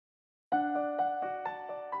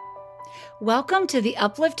Welcome to the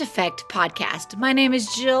Uplift Effect podcast. My name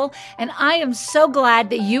is Jill, and I am so glad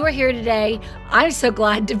that you are here today. I'm so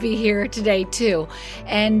glad to be here today, too.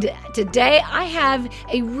 And today I have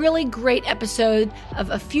a really great episode of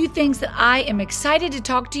a few things that I am excited to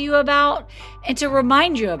talk to you about and to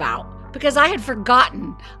remind you about. Because I had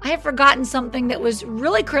forgotten something that was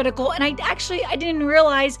really critical, and I didn't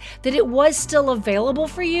realize that it was still available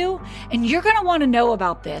for you, and you're going to want to know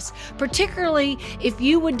about this, particularly if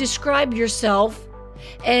you would describe yourself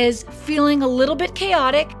as feeling a little bit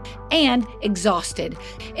chaotic and exhausted.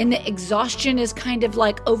 And the exhaustion is kind of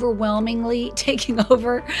like overwhelmingly taking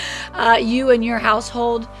over you and your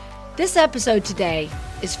household. This episode today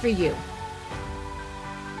is for you.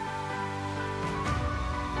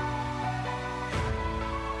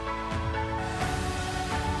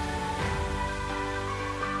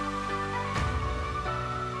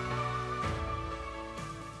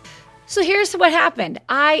 So here's what happened.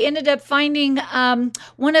 I ended up finding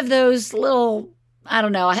one of those little,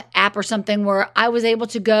 app or something where I was able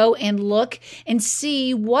to go and look and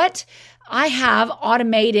see what I have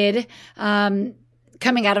automated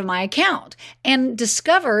coming out of my account, and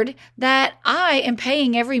discovered that I am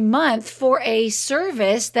paying every month for a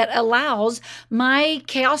service that allows my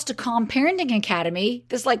Chaos to Calm Parenting Academy,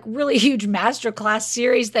 this like really huge masterclass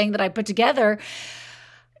series thing that I put together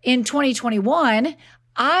in 2021.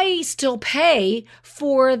 I still pay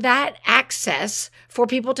for that access, for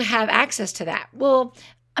people to have access to that. Well,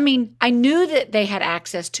 I knew that they had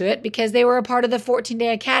access to it because they were a part of the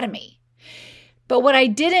 14-Day Academy. But what I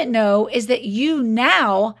didn't know is that you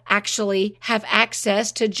now actually have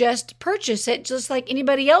access to just purchase it, just like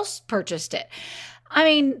anybody else purchased it.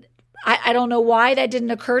 I don't know why that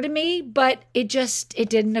didn't occur to me, but it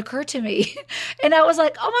didn't occur to me. And I was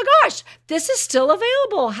like, oh my gosh, this is still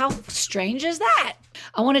available. How strange is that?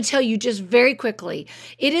 I want to tell you just very quickly,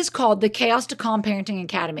 it is called the Chaos to Calm Parenting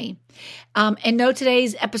Academy. And no,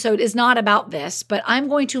 today's episode is not about this, but I'm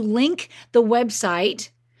going to link the website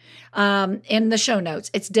in the show notes.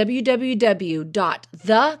 It's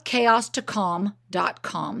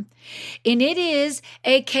www.thechaostocalm.com. And it is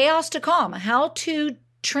a chaos to calm, how to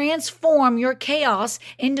transform your chaos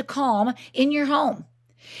into calm in your home.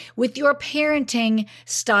 With your parenting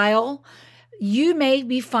style, you may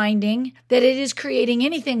be finding that it is creating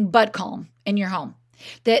anything but calm in your home,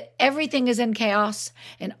 that everything is in chaos,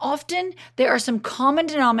 and often there are some common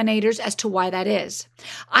denominators as to why that is.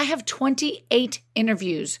 I have 28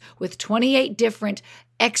 interviews with 28 different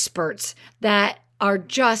experts that are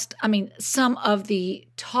just, some of the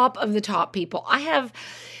top people. I have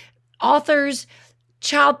authors,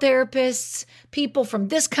 child therapists, people from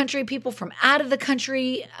this country, people from out of the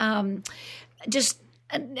country, just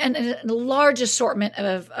a large assortment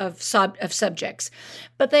of subjects.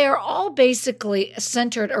 But they are all basically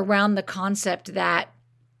centered around the concept that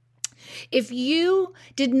if you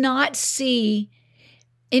did not see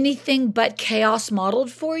anything but chaos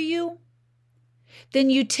modeled for you, then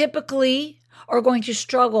you typically are going to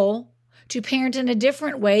struggle to parent in a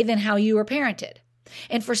different way than how you were parented.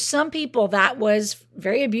 And for some people, that was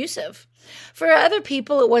very abusive. For other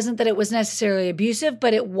people, it wasn't that it was necessarily abusive,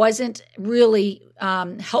 but it wasn't really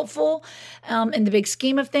helpful in the big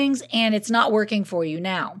scheme of things, and it's not working for you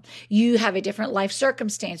now. You have a different life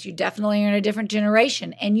circumstance. You definitely are in a different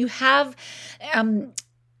generation, and you have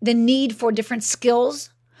the need for different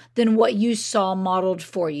skills than what you saw modeled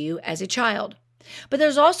for you as a child. But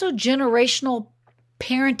there's also generational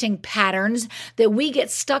parenting patterns that we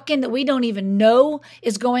get stuck in that we don't even know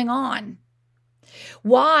is going on.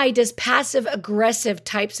 Why does passive aggressive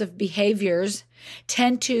types of behaviors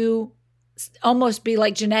tend to almost be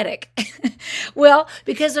like genetic? Well,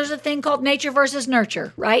 because there's a thing called nature versus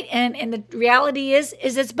nurture, right? And the reality is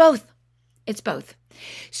it's both. It's both.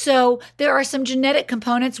 So there are some genetic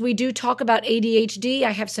components. We do talk about ADHD. I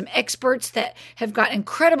have some experts that have got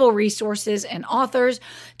incredible resources and authors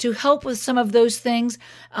to help with some of those things.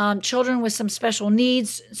 Children with some special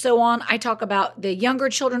needs, so on. I talk about the younger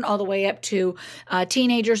children all the way up to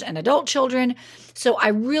teenagers and adult children. So I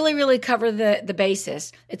really, really cover the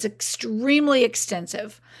basis. It's extremely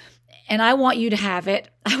extensive. And I want you to have it.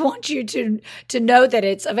 I want you to know that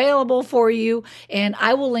it's available for you, and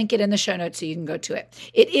I will link it in the show notes so you can go to it.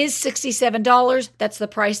 It is $67. That's the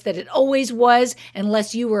price that it always was,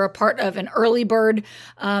 unless you were a part of an early bird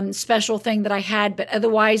special thing that I had. But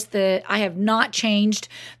otherwise, I have not changed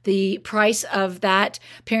the price of that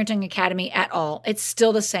Parenting Academy at all. It's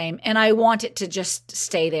still the same, and I want it to just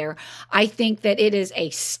stay there. I think that it is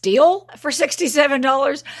a steal for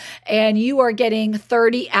 $67, and you are getting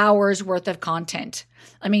 30 hours worth of content.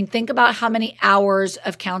 Think about how many hours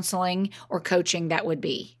of counseling or coaching that would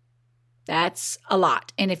be. That's a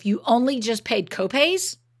lot. And if you only just paid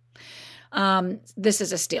copays, this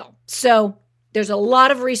is a steal. So there's a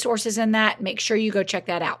lot of resources in that. Make sure you go check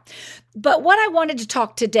that out. But what I wanted to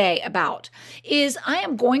talk today about is I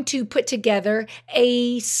am going to put together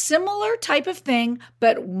a similar type of thing,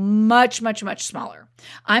 but much, much, much smaller.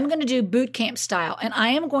 I'm going to do boot camp style, and I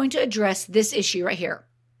am going to address this issue right here.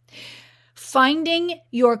 Finding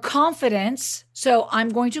your confidence. So I'm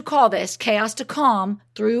going to call this chaos to calm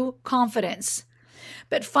through confidence.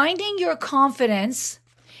 But finding your confidence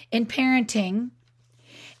in parenting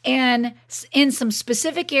and in some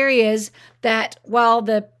specific areas that, while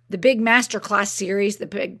the big masterclass series, the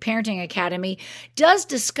Big Parenting Academy, does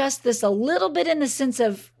discuss this a little bit in the sense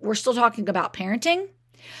of we're still talking about parenting.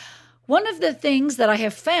 One of the things that I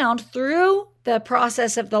have found through the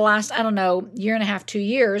process of the last, year and a half, 2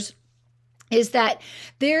 years, is that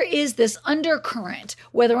there is this undercurrent,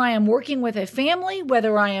 whether I am working with a family,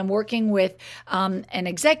 whether I am working with an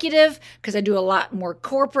executive, because I do a lot more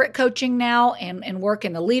corporate coaching now and work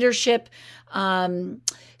in the leadership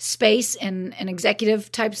space and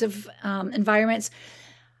executive types of environments.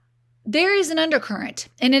 There is an undercurrent,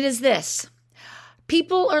 and it is this.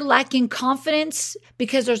 People are lacking confidence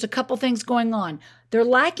because there's a couple things going on. They're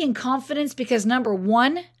lacking confidence because, number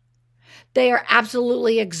one, they are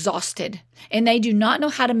absolutely exhausted and they do not know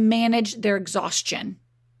how to manage their exhaustion.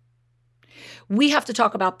 We have to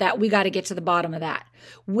talk about that. We got to get to the bottom of that.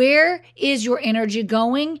 Where is your energy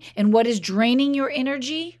going and what is draining your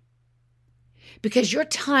energy? Because your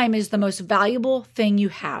time is the most valuable thing you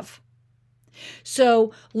have.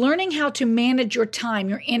 So learning how to manage your time,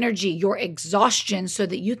 your energy, your exhaustion so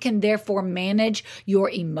that you can therefore manage your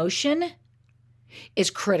emotion is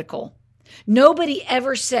critical. Nobody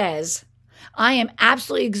ever says, I am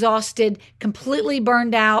absolutely exhausted, completely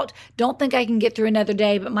burned out, don't think I can get through another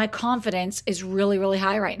day, but my confidence is really, really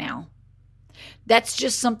high right now. That's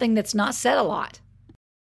just something that's not said a lot.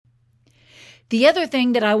 The other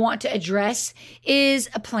thing that I want to address is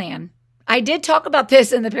a plan. I did talk about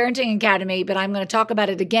this in the Parenting Academy, but I'm going to talk about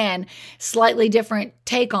it again, slightly different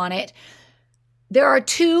take on it. There are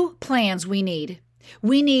 2 plans we need.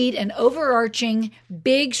 We need an overarching,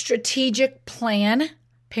 big strategic plan,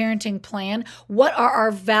 parenting plan. What are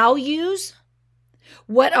our values?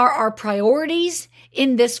 What are our priorities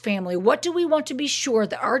in this family? What do we want to be sure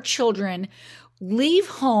that our children leave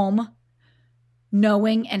home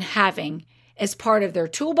knowing and having as part of their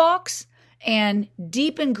toolbox and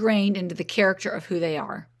deep ingrained into the character of who they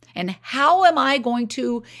are? And how am I going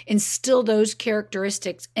to instill those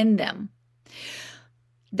characteristics in them?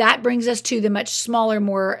 That brings us to the much smaller,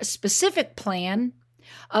 more specific plan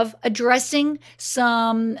of addressing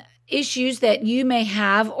some issues that you may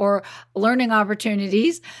have or learning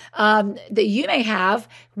opportunities that you may have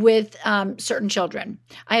with certain children.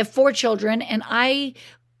 I have 4 children, and I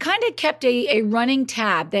kind of kept a running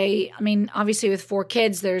tab. Obviously with 4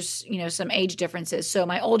 kids, there's, some age differences. So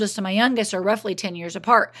my oldest and my youngest are roughly 10 years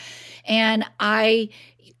apart. And I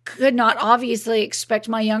could not obviously expect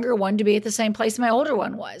my younger one to be at the same place my older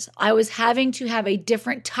one was. I was having to have a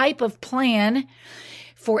different type of plan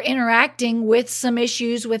for interacting with some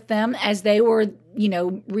issues with them as they were,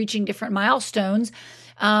 reaching different milestones.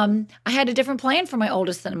 I had a different plan for my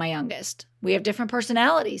oldest than my youngest. We have different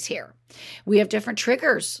personalities here. We have different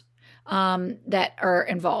triggers that are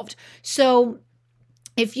involved. So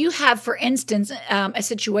if you have, for instance, a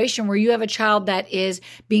situation where you have a child that is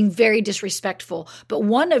being very disrespectful, but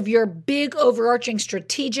one of your big overarching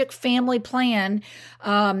strategic family plan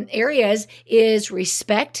areas is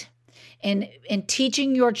respect and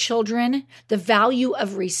teaching your children the value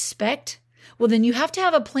of respect, well, then you have to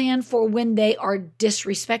have a plan for when they are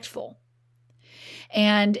disrespectful.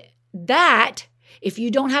 And that, if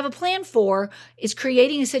you don't have a plan for, is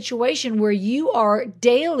creating a situation where you are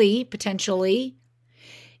daily, potentially,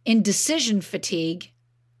 in decision fatigue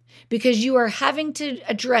because you are having to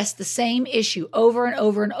address the same issue over and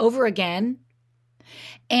over and over again.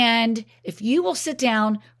 And if you will sit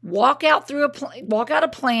down, walk out a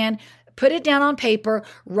plan, put it down on paper,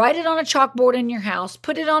 write it on a chalkboard in your house,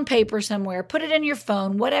 put it on paper somewhere, put it in your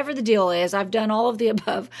phone, whatever the deal is. I've done all of the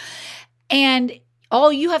above. And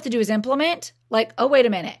all you have to do is implement, oh, wait a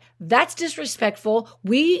minute, that's disrespectful.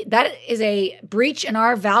 That is a breach in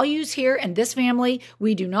our values here in this family.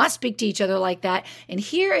 We do not speak to each other like that. And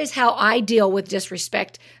here is how I deal with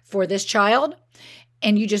disrespect for this child.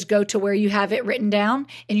 And you just go to where you have it written down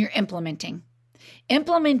and you're implementing.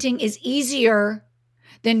 Implementing is easier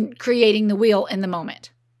than creating the wheel in the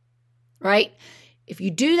moment, right? If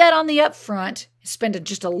you do that on the upfront, spend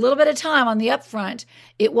just a little bit of time on the upfront,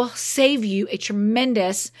 it will save you a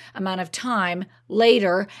tremendous amount of time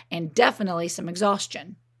later and definitely some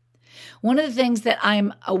exhaustion. One of the things that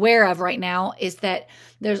I'm aware of right now is that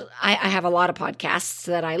I have a lot of podcasts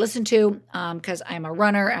that I listen to because I'm a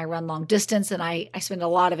runner. I run long distance and I spend a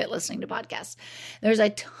lot of it listening to podcasts. There's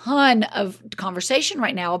a ton of conversation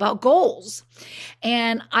right now about goals.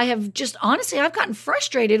 And I have I've gotten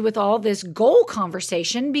frustrated with all this goal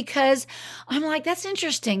conversation because I'm like, that's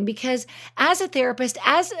interesting because as a therapist,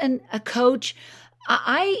 as a coach,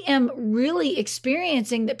 I am really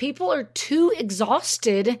experiencing that people are too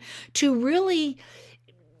exhausted to really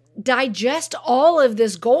digest all of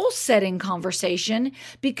this goal setting conversation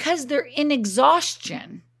because they're in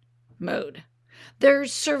exhaustion mode. They're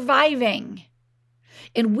surviving.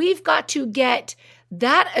 And we've got to get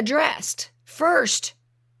that addressed first.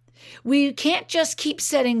 We can't just keep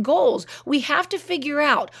setting goals. We have to figure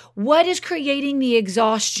out what is creating the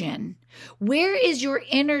exhaustion. Where is your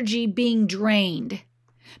energy being drained?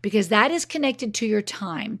 Because that is connected to your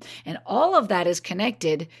time, and all of that is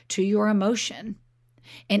connected to your emotion.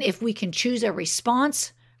 And if we can choose a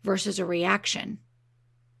response versus a reaction.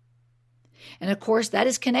 And of course, that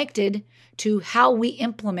is connected to how we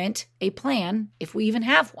implement a plan, if we even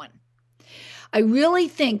have one. I really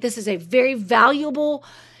think this is a very valuable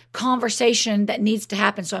conversation that needs to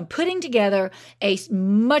happen. So I'm putting together a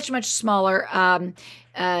much, much smaller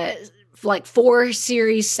like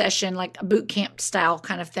 4-series session, like a boot camp style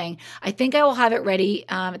kind of thing. I think I will have it ready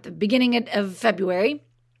at the beginning of February.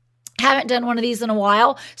 Haven't done one of these in a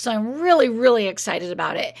while, so I'm really, really excited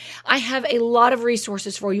about it. I have a lot of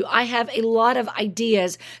resources for you. I have a lot of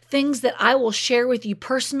ideas, things that I will share with you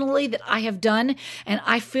personally that I have done, and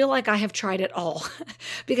I feel like I have tried it all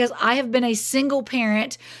because I have been a single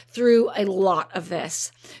parent through a lot of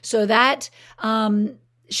this. So that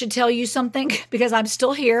should tell you something because I'm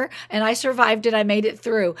still here and I survived it. I made it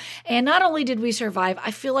through. And not only did we survive,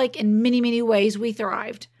 I feel like in many, many ways we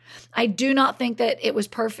thrived. I do not think that it was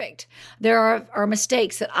perfect. There are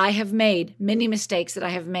mistakes that I have made, many mistakes that I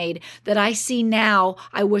have made that I see now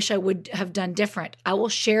I wish I would have done different. I will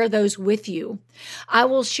share those with you. I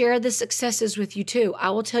will share the successes with you too. I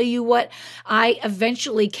will tell you what I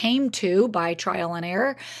eventually came to by trial and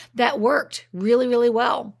error that worked really, really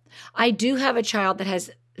well. I do have a child that has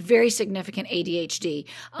very significant ADHD.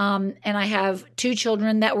 And I have 2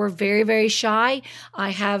 children that were very, very shy. I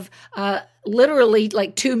have literally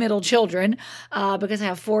like 2 middle children because I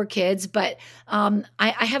have 4 kids. But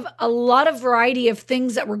I have a lot of variety of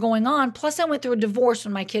things that were going on. Plus, I went through a divorce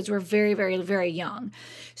when my kids were very, very, very young.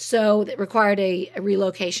 So that required a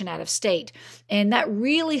relocation out of state. And that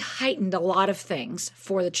really heightened a lot of things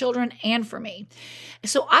for the children and for me.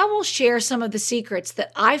 So I will share some of the secrets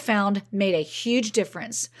that I found made a huge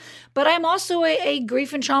difference. But I'm also a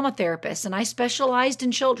grief and trauma therapist, and I specialized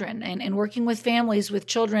in children and working with families with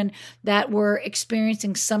children that were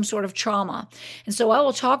experiencing some sort of trauma. And so I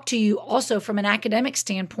will talk to you also from an academic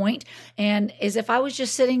standpoint, and as if I was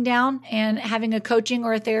just sitting down and having a coaching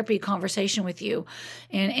or a therapy conversation with you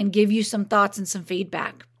and give you some thoughts and some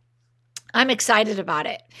feedback. I'm excited about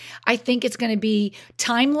it. I think it's going to be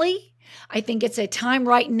timely. I think it's a time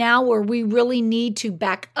right now where we really need to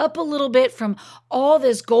back up a little bit from all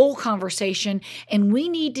this goal conversation, and we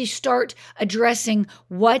need to start addressing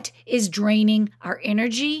what is draining our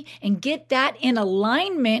energy and get that in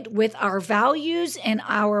alignment with our values and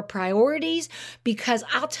our priorities. Because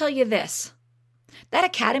I'll tell you this, that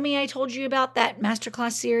academy I told you about, that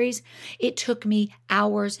masterclass series, it took me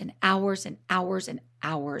hours and hours and hours and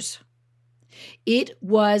hours. It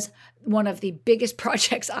was one of the biggest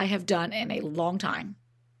projects I have done in a long time.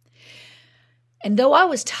 And though I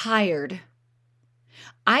was tired,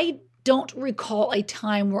 I don't recall a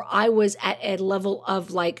time where I was at a level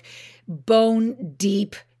of like bone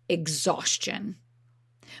deep exhaustion.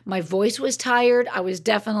 My voice was tired. I was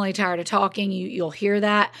definitely tired of talking. You'll hear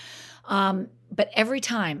that. But every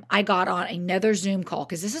time I got on another Zoom call,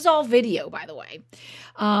 because this is all video, by the way,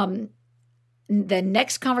 the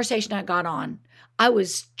next conversation I got on, I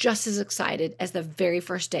was just as excited as the very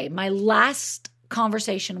first day. My last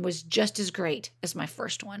conversation was just as great as my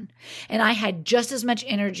first one. And I had just as much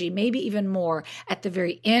energy, maybe even more, at the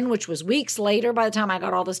very end, which was weeks later by the time I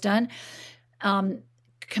got all this done,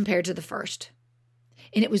 compared to the first.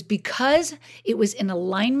 And it was because it was in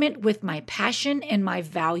alignment with my passion and my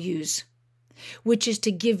values, which is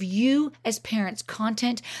to give you as parents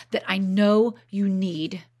content that I know you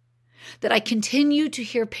need, that I continue to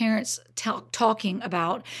hear parents talking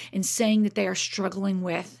about and saying that they are struggling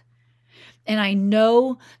with. And I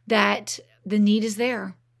know that the need is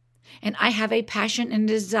there. And I have a passion and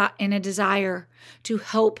a desire to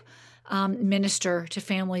help minister to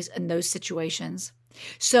families in those situations.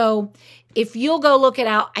 So if you'll go look it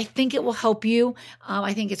out, I think it will help you.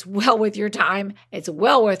 I think it's well worth your time. It's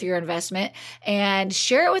well worth your investment. And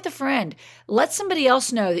share it with a friend. Let somebody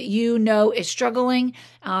else know that you know is struggling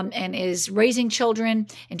and is raising children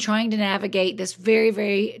and trying to navigate this very,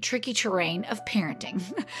 very tricky terrain of parenting.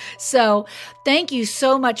 So thank you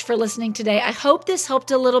so much for listening today. I hope this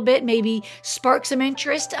helped a little bit, maybe spark some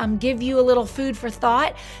interest, give you a little food for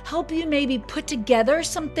thought, help you maybe put together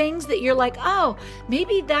some things that you're like, oh,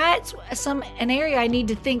 maybe that's an area I need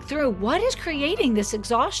to think through. What is creating this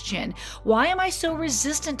exhaustion? Why am I so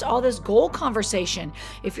resistant to all this goal conversation?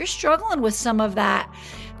 If you're struggling with some of that,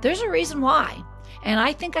 there's a reason why. And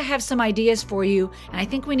I think I have some ideas for you. And I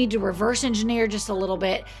think we need to reverse engineer just a little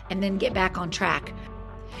bit and then get back on track.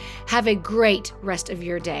 Have a great rest of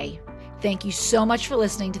your day. Thank you so much for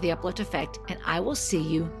listening to The Uplift Effect, and I will see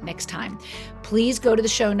you next time. Please go to the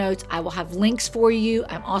show notes. I will have links for you.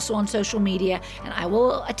 I'm also on social media, and I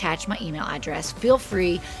will attach my email address. Feel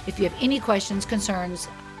free, if you have any questions, concerns,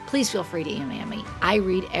 please feel free to email me. I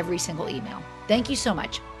read every single email. Thank you so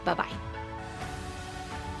much. Bye-bye.